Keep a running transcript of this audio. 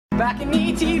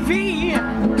BalconyTV.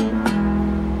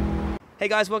 Hey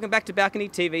guys, welcome back to Balcony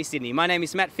TV Sydney. My name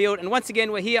is Matt Field, and once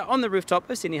again we're here on the rooftop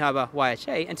of Sydney Harbour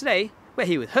YHA, and today we're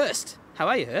here with HERST. How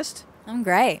are you, HERST? I'm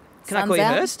great. Can I call you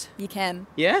HERST? You can.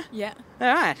 Yeah? Yeah.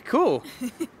 All right, cool.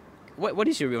 What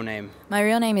is your real name? My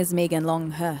real name is Megan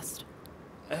Longhurst.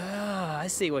 Oh, I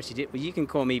see what you did. Well, you can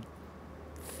call me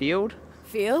Field.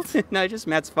 Field? No, just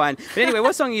Matt's fine. But anyway,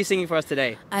 what song are you singing for us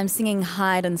today? I'm singing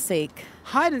Hide and Seek.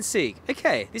 Hide and Seek.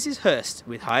 Okay, this is HERST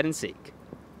with Hide and Seek.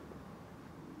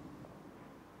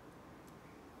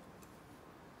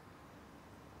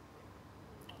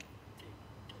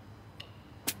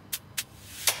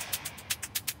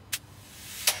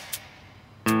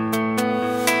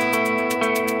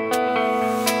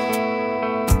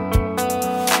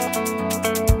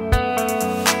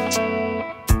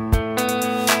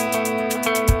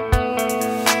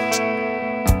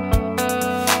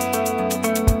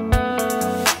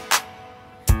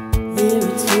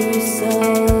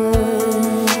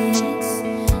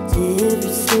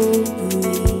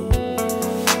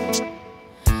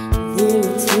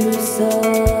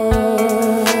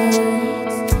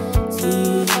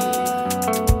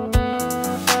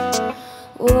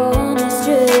 One is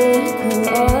Jekyll,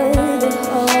 all the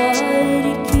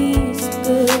HYDE keys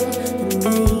good and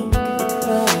make me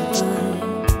cry.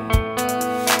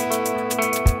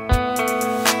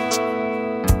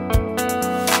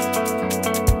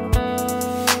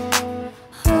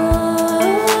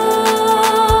 Hide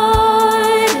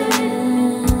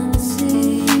and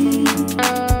seek.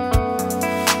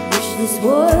 Wish this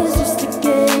was just a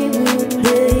game we would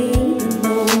play, but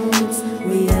no, it's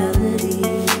reality.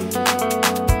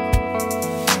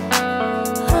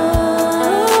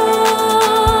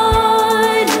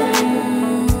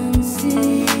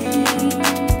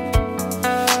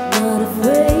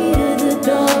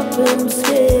 I'm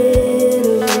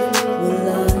scared of what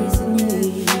lies in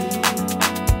me.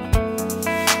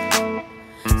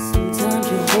 Sometimes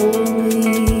you hold me,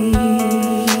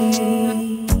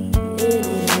 it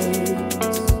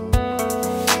hurts.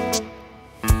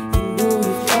 You know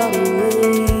you've got a way with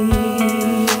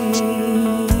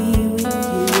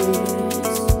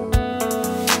yours.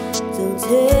 Don't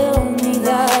tell me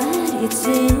that it's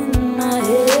in my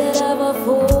head. Have I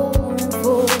fallen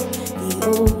for the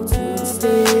old to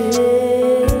instead?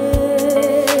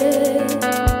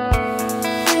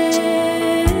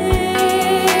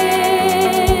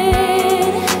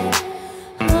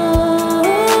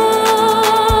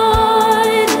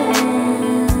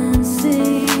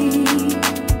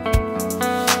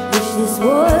 This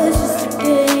was just a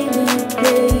game we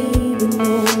played, but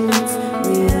no, it's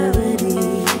reality.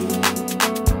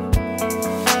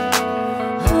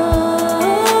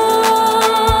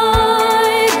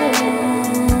 Hide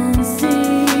and seek.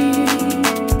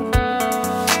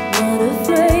 Not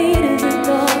afraid of the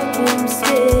dark, but I'm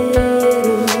scared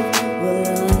of what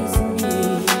lies in me.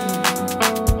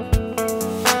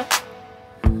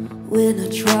 When I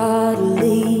try to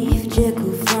leave,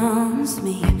 Jekyll finds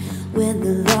me. When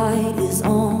the light is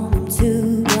on, I'm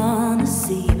too blind to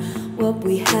see what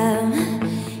we have.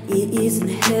 It isn't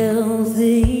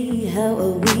healthy. How I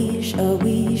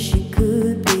wish it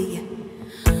could be.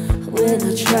 When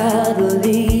I try to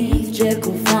leave,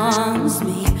 Jekyll finds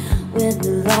me. When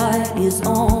the light is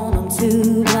on, I'm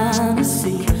too blind to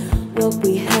see what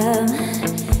we have.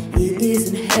 It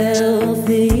isn't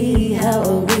healthy. How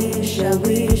I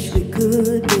wish we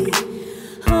could be.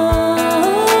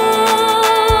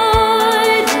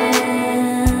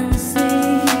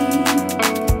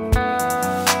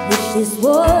 This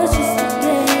was just a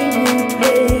game we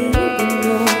played, but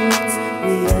no, it's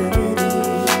reality.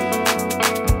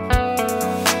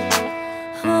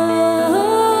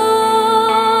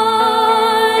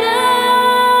 Hide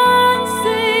and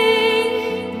seek.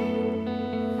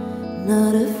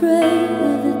 Not afraid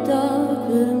of the dark,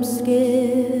 but I'm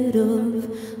scared of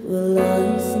what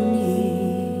lies in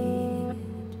here.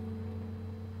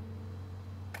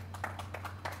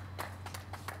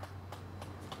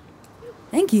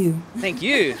 Thank you. Thank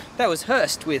you. That was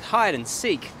HERST with Hide and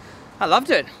Seek. I loved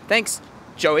it. Thanks,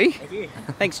 Joey. Thank you.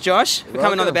 Thanks, Josh, for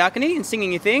coming on the balcony and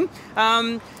singing your thing.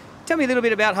 Tell me a little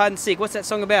bit about Hide and Seek. What's that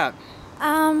song about?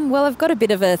 Well, I've got a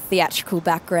bit of a theatrical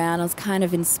background. I was kind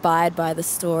of inspired by the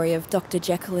story of Dr.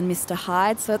 Jekyll and Mr.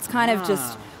 Hyde, so it's kind of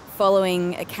just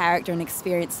following a character and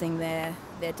experiencing their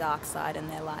dark side and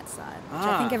their light side, which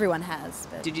I think everyone has.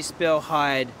 But Did you spell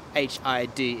Hyde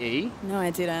H-I-D-E? no,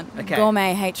 I didn't. Okay.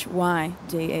 Gourmet HYDE.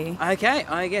 Okay,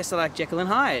 I guess I like Jekyll and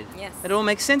Hyde. Yes. It all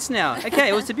makes sense now.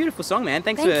 Okay, well, it's a beautiful song, man.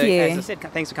 Thanks Thank for, you. as I said,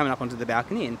 thanks for coming up onto the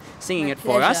balcony and singing My it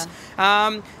for us.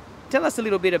 pleasure. tell us a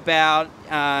little bit about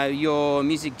your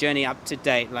music journey up to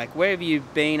date. Like, where have you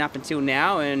been up until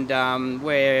now, and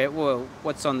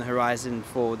what's on the horizon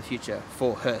for the future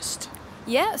for HERST?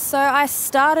 Yeah, so I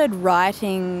started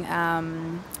writing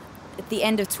at the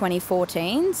end of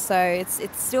 2014, so it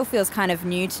still feels kind of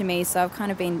new to me. So I've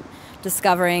kind of been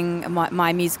discovering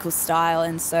my musical style,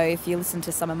 and so if you listen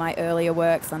to some of my earlier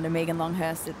works under Megan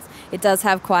Longhurst, it does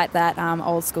have quite that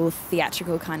old school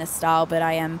theatrical kind of style, but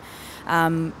I am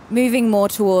moving more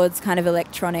towards kind of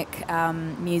electronic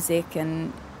music,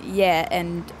 and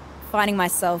finding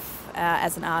myself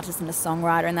as an artist and a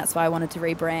songwriter, and that's why I wanted to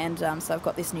rebrand. So I've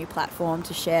got this new platform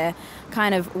to share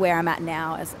kind of where I'm at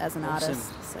now as an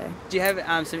artist. So, do you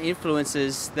have some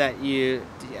influences that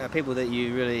people that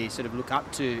you really sort of look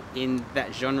up to in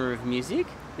that genre of music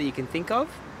that you can think of?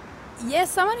 Yeah,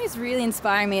 someone who's really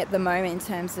inspiring me at the moment in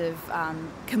terms of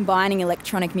combining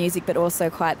electronic music but also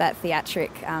quite that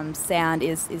theatric sound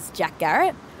is Jack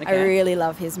Garrett. Okay. I really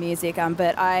love his music,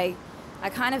 but I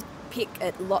kind of pick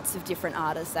at lots of different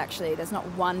artists actually. There's not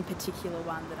one particular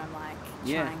one that I'm like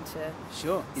trying to...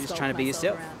 Sure, you're just trying to be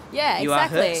yourself. Around. Yeah, you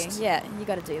exactly. Are HERST. Yeah, you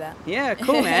got to do that. Yeah,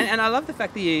 cool, man. And I love the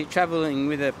fact that you're travelling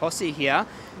with a posse here.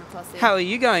 Posse. How are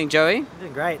you going, Joey? I'm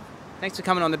doing great. Thanks for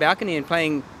coming on the balcony and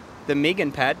playing the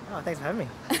Megan pad. Oh, thanks for having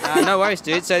me. No worries,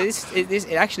 dude. So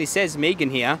it actually says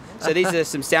Megan here. So these are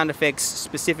some sound effects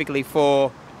specifically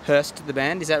for HERST, the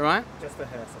band. Is that right? Just for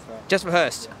HERST, that's right. Just for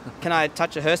HERST. Can I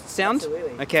touch a HERST sound?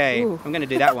 Absolutely. Okay, Ooh. I'm going to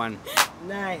do that one.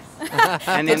 Nice.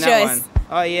 And then Good that choice. one.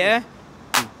 Oh, yeah?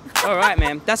 All right,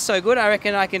 man. That's so good. I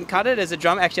reckon I can cut it as a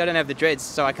drum. Actually, I don't have the dreads,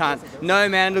 so I can't. No,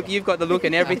 man. Look, you've got the look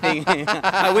and everything.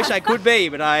 I wish I could be,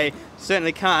 but I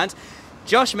certainly can't.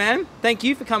 Josh, man, thank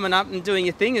you for coming up and doing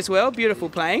your thing as well. Beautiful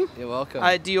playing. You're welcome.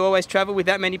 Do you always travel with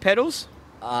that many pedals?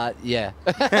 Yeah.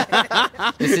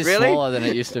 This is Really? smaller than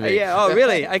it used to be. Yeah. Oh,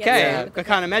 really? Okay. Yeah. I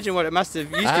can't imagine what it must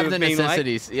have used I to have have the been like.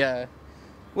 necessities, yeah.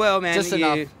 Well, man, Just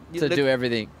enough to do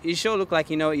everything. You sure look like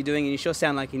you know what you're doing, and you sure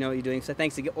sound like you know what you're doing. So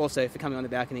thanks also for coming on the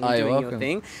balcony and Oh, you're doing your welcome.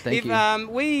 thing. Thank you. If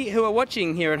we who are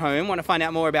watching here at home want to find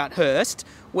out more about HERST,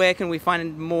 where can we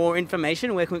find more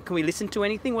information? Where can we listen to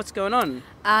anything? What's going on?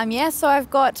 Yeah, so I've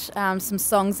got some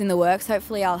songs in the works.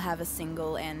 Hopefully I'll have a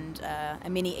single and a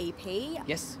mini EP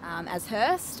Yes. as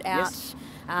HERST out Yes.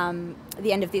 at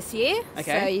the end of this year.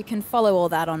 Okay. So you can follow all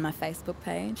that on my Facebook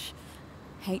page.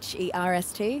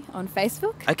 HERST on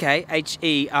Facebook. Okay,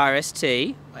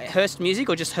 HERST. HERST Music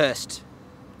or just HERST?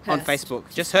 On HERST. Facebook.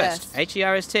 Just HERST. HERST.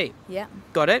 HERST. Yeah.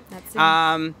 Got it. That's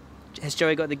it. Has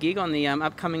Joey got the gig on the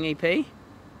upcoming EP?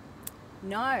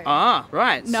 No. Ah,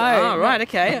 right. No, Oh, right. no.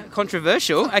 Okay.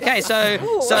 Controversial. Okay.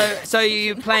 So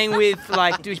you're playing with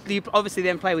like? Do you obviously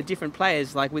then play with different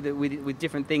players, like with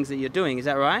different things that you're doing? Is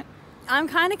that right? I'm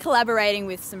kind of collaborating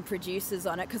with some producers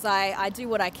on it because I do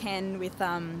what I can with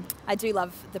I do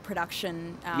love the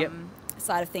production Yep.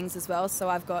 side of things as well, so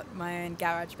I've got my own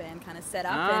garage band kind of set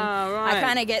up, Ah, and right. I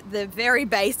kind of get the very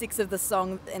basics of the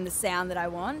song and the sound that I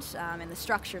want, and the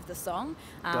structure of the song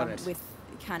Got it. with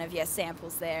kind of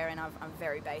samples there, and I'm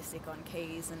very basic on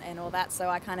keys and all that, so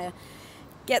I kind of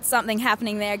get something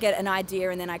happening there, get an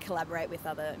idea, and then I collaborate with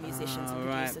other musicians and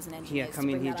producers and engineers. Here, come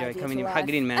to in bring here, that Joe. idea Come in to here. life. Hug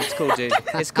it in, man. It's cool, dude.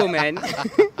 It's cool, man.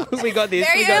 We got this.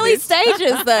 Very we got early this.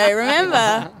 stages, though.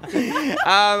 Remember.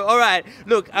 All right.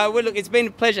 Look, it's been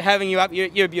a pleasure having you up.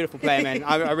 You're a beautiful player, man.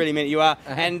 I really mean it. You are.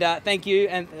 And thank you.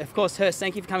 And of course, HERST,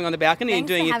 thank you for coming on the balcony and Thanks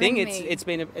doing for your thing. having me. It's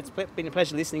been a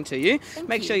pleasure listening to you.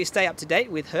 Make sure you stay up to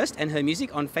date with HERST and her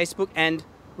music on Facebook. And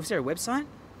was there a website?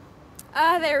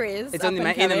 There is. It's up in the and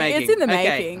making. coming. It's in the Okay.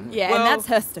 making. Yeah, Well, and that's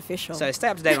HERST official. So stay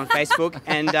up to date on Facebook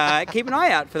and keep an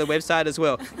eye out for the website as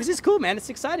well. This is cool, man. It's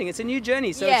exciting. It's a new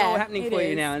journey, so it's Yeah, all happening it for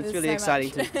you is. now, and it's There's really so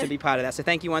exciting much. to be part of that. So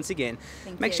thank you once again.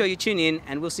 Thank Make you. sure you tune in,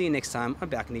 and we'll see you next time on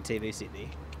Balcony TV Sydney.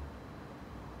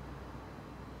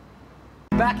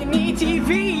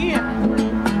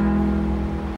 BalconyTV.